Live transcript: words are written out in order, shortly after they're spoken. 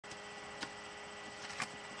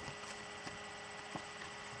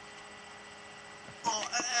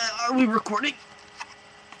Are we recording?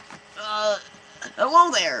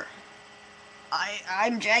 Hello there.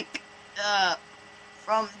 I'm Jack,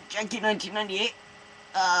 from Jackie 1998.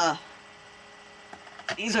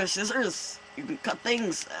 These are scissors. You can cut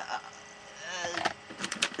things.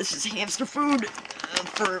 This is hamster food,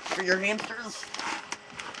 for your hamsters.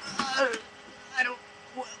 I don't...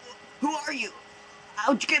 Who are you?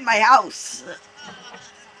 How'd you get in my house?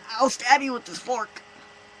 I'll stab you with this fork.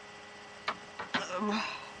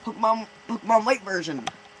 Pokemon Light version.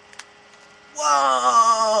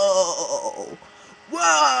 Whoa!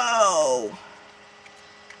 Whoa!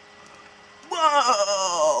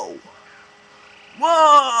 Whoa!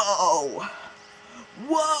 Whoa!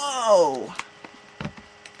 Whoa!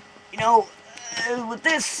 You know, with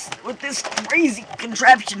this crazy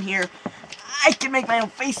contraption here, I can make my own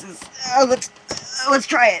faces. Let's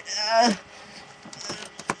try it.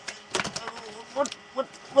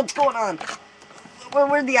 What's going on?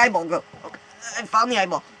 Where'd the eyeball go? Okay, I found the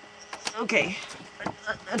eyeball. Okay,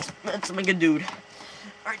 that's like a dude.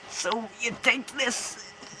 Alright, so you take this,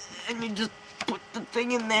 and you just put the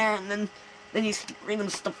thing in there, and then you stick random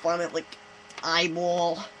stuff on it, like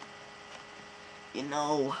eyeball, you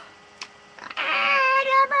know,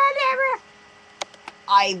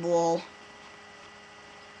 eyeball,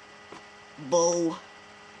 bow,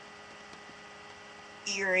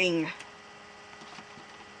 earring,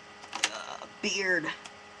 beard,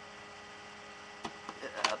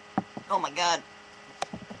 oh my god,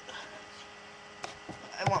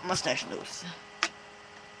 I want mustache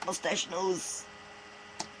nose,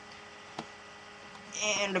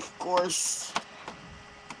 and of course,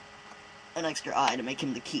 an extra eye to make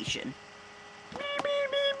him the Keishan.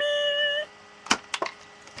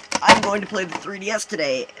 I'm going to play the 3DS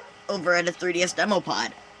today, over at a 3DS demo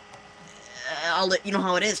pod. I'll let you know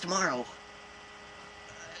how it is tomorrow.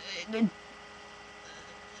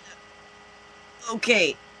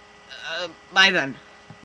 Okay, bye then.